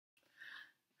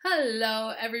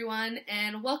Hello everyone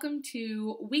and welcome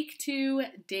to week 2,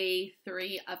 day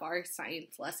 3 of our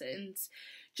science lessons.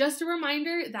 Just a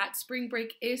reminder that spring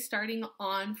break is starting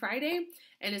on Friday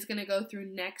and is going to go through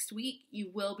next week.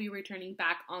 You will be returning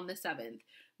back on the 7th.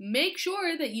 Make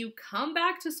sure that you come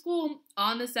back to school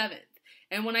on the 7th.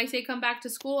 And when I say come back to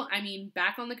school, I mean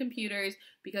back on the computers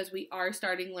because we are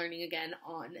starting learning again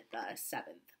on the 7th.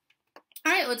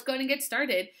 All right, let's go ahead and get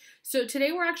started. So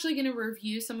today we're actually going to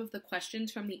review some of the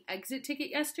questions from the exit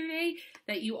ticket yesterday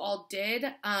that you all did.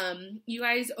 You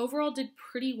guys overall did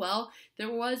pretty well.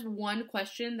 There was one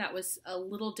question that was a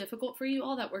little difficult for you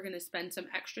all that we're going to spend some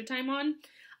extra time on.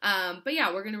 But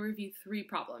yeah, we're going to review 3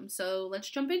 problems. So let's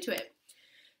jump into it.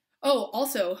 Oh,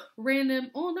 also,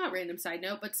 not random side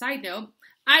note, but side note,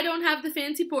 I don't have the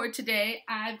fancy board today.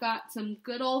 I've got some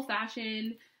good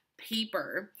old-fashioned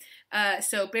paper.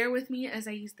 So bear with me as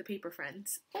I use the paper,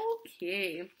 friends.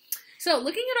 Okay. So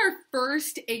looking at our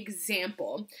first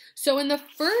example. So in the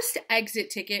first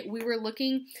exit ticket, we were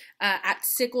looking at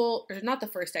not the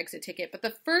first exit ticket, but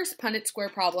the first Punnett square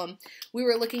problem, we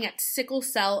were looking at sickle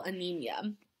cell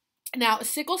anemia. Now,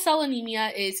 sickle cell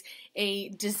anemia is a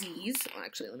disease. Well,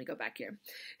 actually, let me go back here.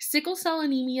 Sickle cell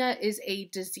anemia is a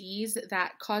disease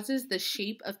that causes the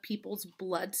shape of people's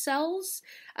blood cells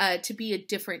to be a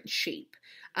different shape.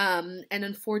 And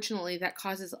unfortunately, that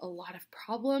causes a lot of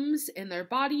problems in their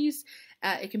bodies.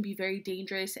 It can be very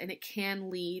dangerous and it can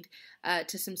lead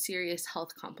to some serious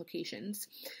health complications.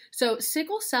 So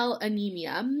sickle cell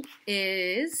anemia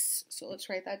is, so let's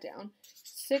write that down,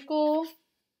 sickle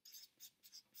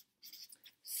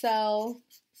cell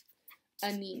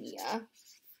anemia.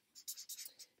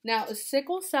 Now,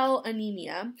 sickle cell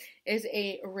anemia is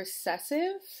a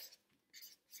recessive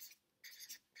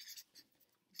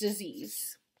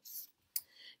disease.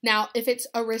 Now, if it's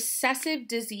a recessive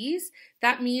disease,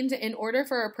 that means in order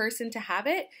for a person to have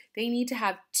it, they need to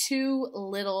have 2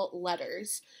 little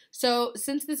letters. So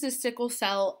since this is sickle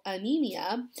cell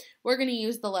anemia, we're going to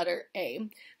use the letter A.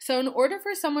 So in order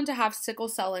for someone to have sickle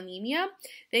cell anemia,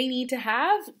 they need to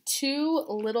have 2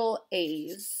 little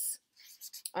A's.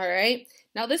 All right.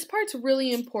 Now this part's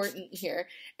really important here,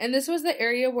 and this was the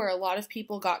area where a lot of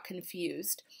people got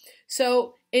confused.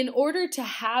 So in order to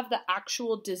have the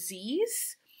actual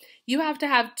disease, you have to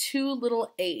have 2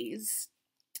 little A's.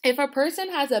 If a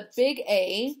person has a big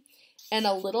A and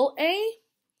a little a,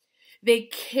 they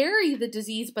carry the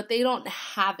disease, but they don't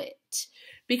have it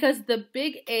because the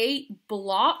big A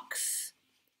blocks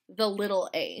the little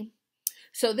a.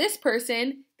 So this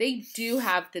person, they do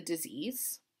have the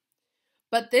disease,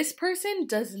 but this person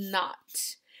does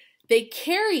not. They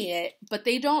carry it, but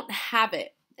they don't have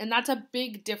it. And that's a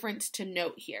big difference to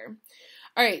note here.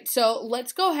 All right, so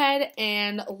let's go ahead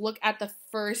and look at the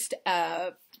first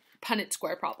Punnett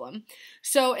square problem.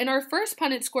 So in our first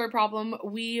Punnett square problem,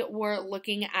 we were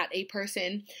looking at a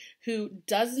person who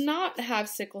does not have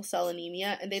sickle cell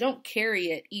anemia, and they don't carry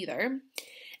it either.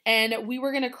 And we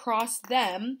were going to cross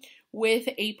them with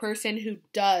a person who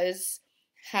does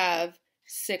have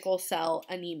sickle cell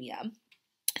anemia.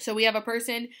 So we have a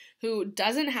person who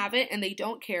doesn't have it and they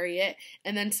don't carry it,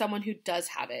 and then someone who does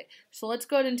have it. So let's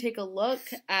go ahead and take a look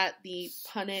at the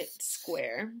Punnett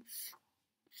square.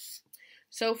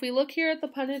 So if we look here at the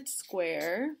Punnett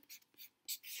square,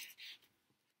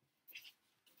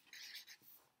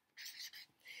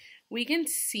 we can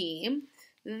see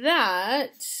that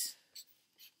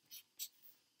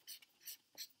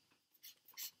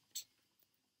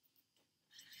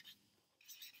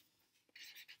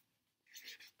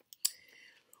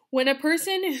when a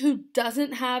person who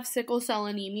doesn't have sickle cell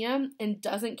anemia and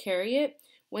doesn't carry it,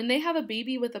 when they have a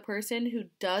baby with a person who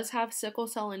does have sickle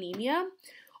cell anemia,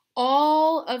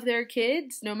 all of their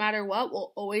kids, no matter what,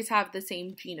 will always have the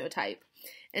same genotype.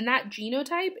 And that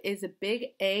genotype is a big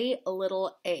A,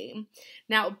 little a.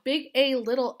 Now, big A,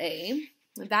 little a,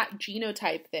 that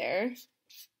genotype there,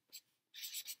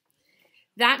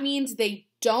 that means they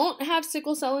don't have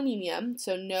sickle cell anemia,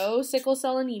 so no sickle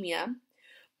cell anemia,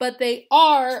 but they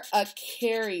are a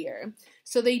carrier.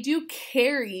 So they do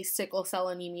carry sickle cell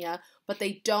anemia, but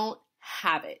they don't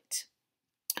have it.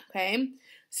 Okay?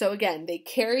 So again, they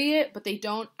carry it, but they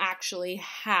don't actually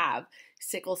have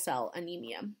sickle cell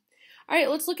anemia. All right,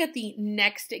 let's look at the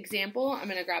next example. I'm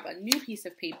going to grab a new piece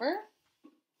of paper.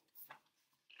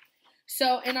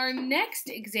 So in our next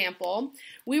example,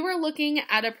 we were looking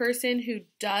at a person who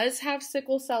does have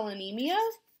sickle cell anemia,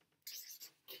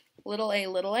 little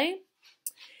a,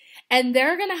 and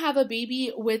they're going to have a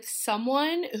baby with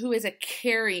someone who is a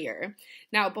carrier.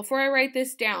 Now, before I write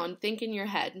this down, think in your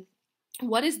head,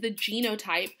 what is the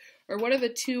genotype or what are the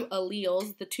two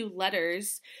alleles, the two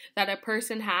letters that a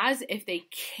person has if they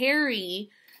carry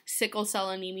sickle cell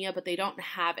anemia but they don't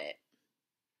have it?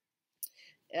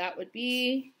 That would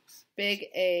be big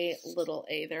A, little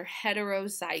a. They're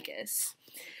heterozygous.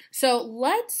 So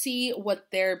let's see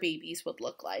what their babies would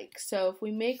look like. So if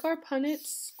we make our Punnett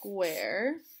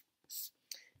square,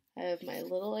 I have my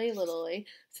little a, little a.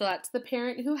 So that's the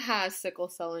parent who has sickle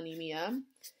cell anemia.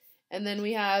 And then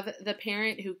we have the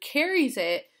parent who carries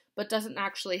it but doesn't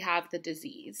actually have the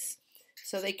disease.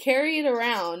 So they carry it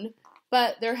around,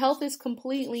 but their health is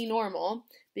completely normal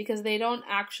because they don't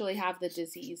actually have the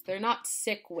disease. They're not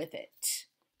sick with it.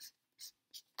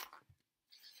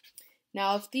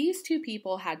 Now, if these two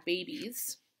people had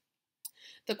babies,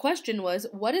 the question was,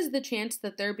 what is the chance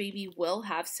that their baby will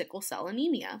have sickle cell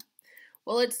anemia?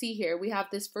 Well, let's see here. We have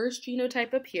this first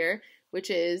genotype up here, which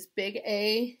is big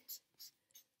A,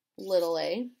 little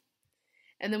a.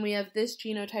 And then we have this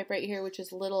genotype right here, which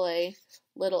is little a,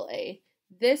 little a.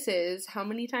 This is how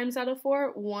many times out of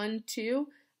 4? 1, 2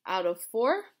 out of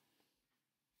 4.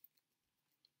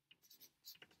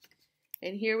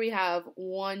 And here we have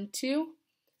 1, 2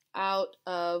 out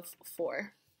of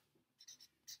 4.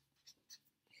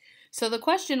 So the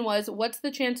question was, what's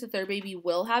the chance that their baby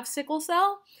will have sickle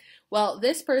cell? Well,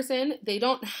 this person, they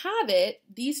don't have it.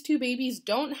 These two babies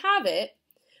don't have it,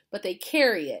 but they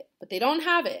carry it, but they don't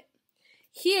have it.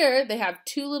 Here, they have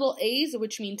two little A's,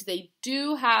 which means they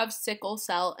do have sickle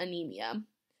cell anemia.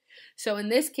 So in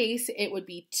this case, it would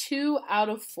be 2 out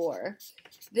of 4.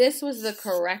 This was the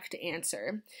correct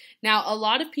answer. Now, a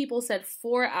lot of people said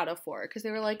 4 out of 4 because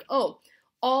they were like, oh,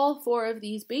 all 4 of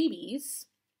these babies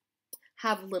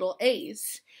have little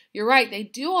A's. You're right, they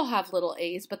do all have little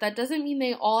A's, but that doesn't mean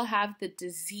they all have the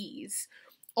disease.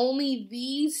 Only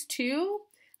these two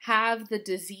have the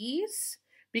disease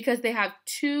because they have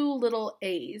 2 little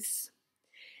A's.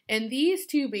 And these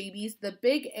two babies, the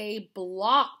big A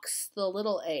blocks the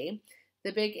little a.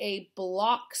 The big A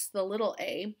blocks the little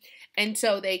a. And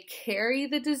so they carry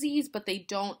the disease, but they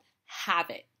don't have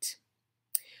it.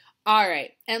 All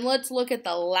right, and let's look at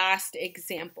the last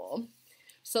example.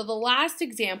 So the last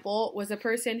example was a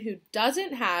person who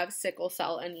doesn't have sickle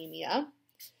cell anemia,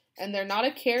 and they're not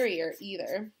a carrier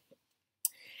either.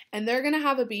 And they're going to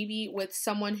have a baby with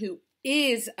someone who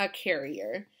is a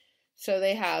carrier. So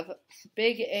they have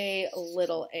big A,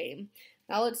 little a.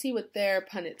 Now let's see what their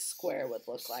Punnett square would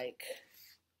look like.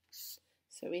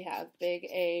 So we have big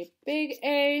A, big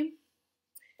A.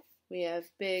 We have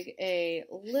big A,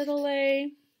 little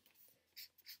a.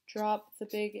 Drop the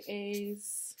big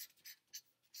A's.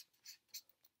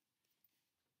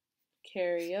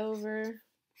 Carry over.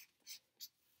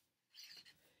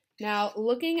 Now,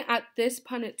 looking at this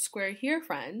Punnett square here,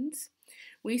 friends,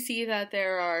 we see that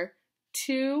there are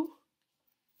 2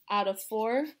 out of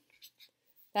 4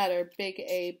 that are big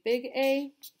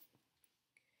A,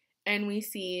 and we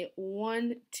see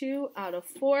 1, 2 out of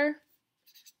 4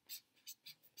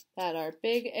 that are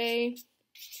big A,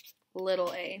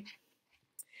 little a.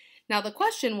 Now, the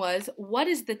question was, what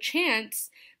is the chance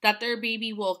that their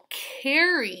baby will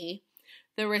carry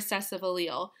the recessive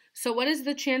allele? So what is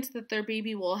the chance that their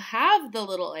baby will have the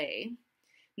little a?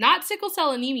 Not sickle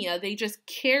cell anemia, they just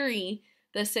carry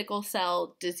the sickle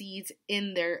cell disease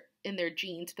in their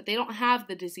genes, but they don't have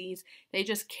the disease, they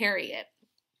just carry it.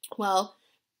 Well,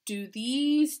 do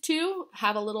these two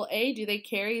have a little a? Do they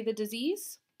carry the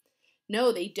disease?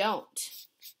 No, they don't.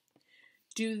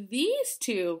 Do these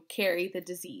two carry the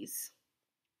disease?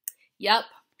 Yep,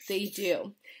 they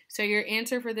do. So your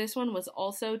answer for this one was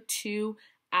also 2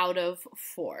 out of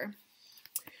 4.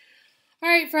 All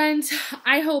right, friends,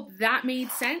 I hope that made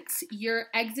sense. Your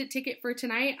exit ticket for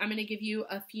tonight, I'm going to give you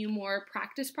a few more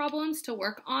practice problems to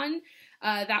work on.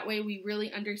 That way we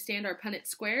really understand our Punnett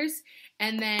squares.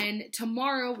 And then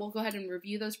tomorrow we'll go ahead and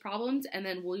review those problems, and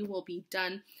then we will be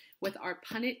done with our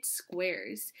Punnett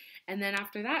squares. And then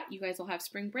after that, you guys will have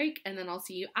spring break, and then I'll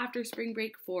see you after spring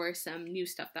break for some new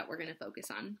stuff that we're going to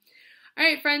focus on. All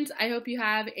right, friends, I hope you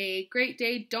have a great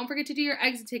day. Don't forget to do your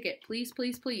exit ticket. Please,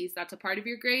 please, please. That's a part of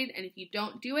your grade, and if you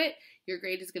don't do it, your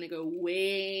grade is going to go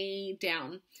way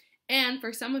down. And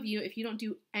for some of you, if you don't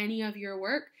do any of your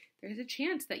work, there's a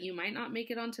chance that you might not make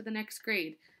it onto the next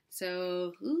grade.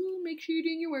 So make sure you're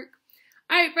doing your work.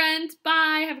 All right, friends,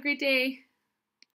 bye. Have a great day.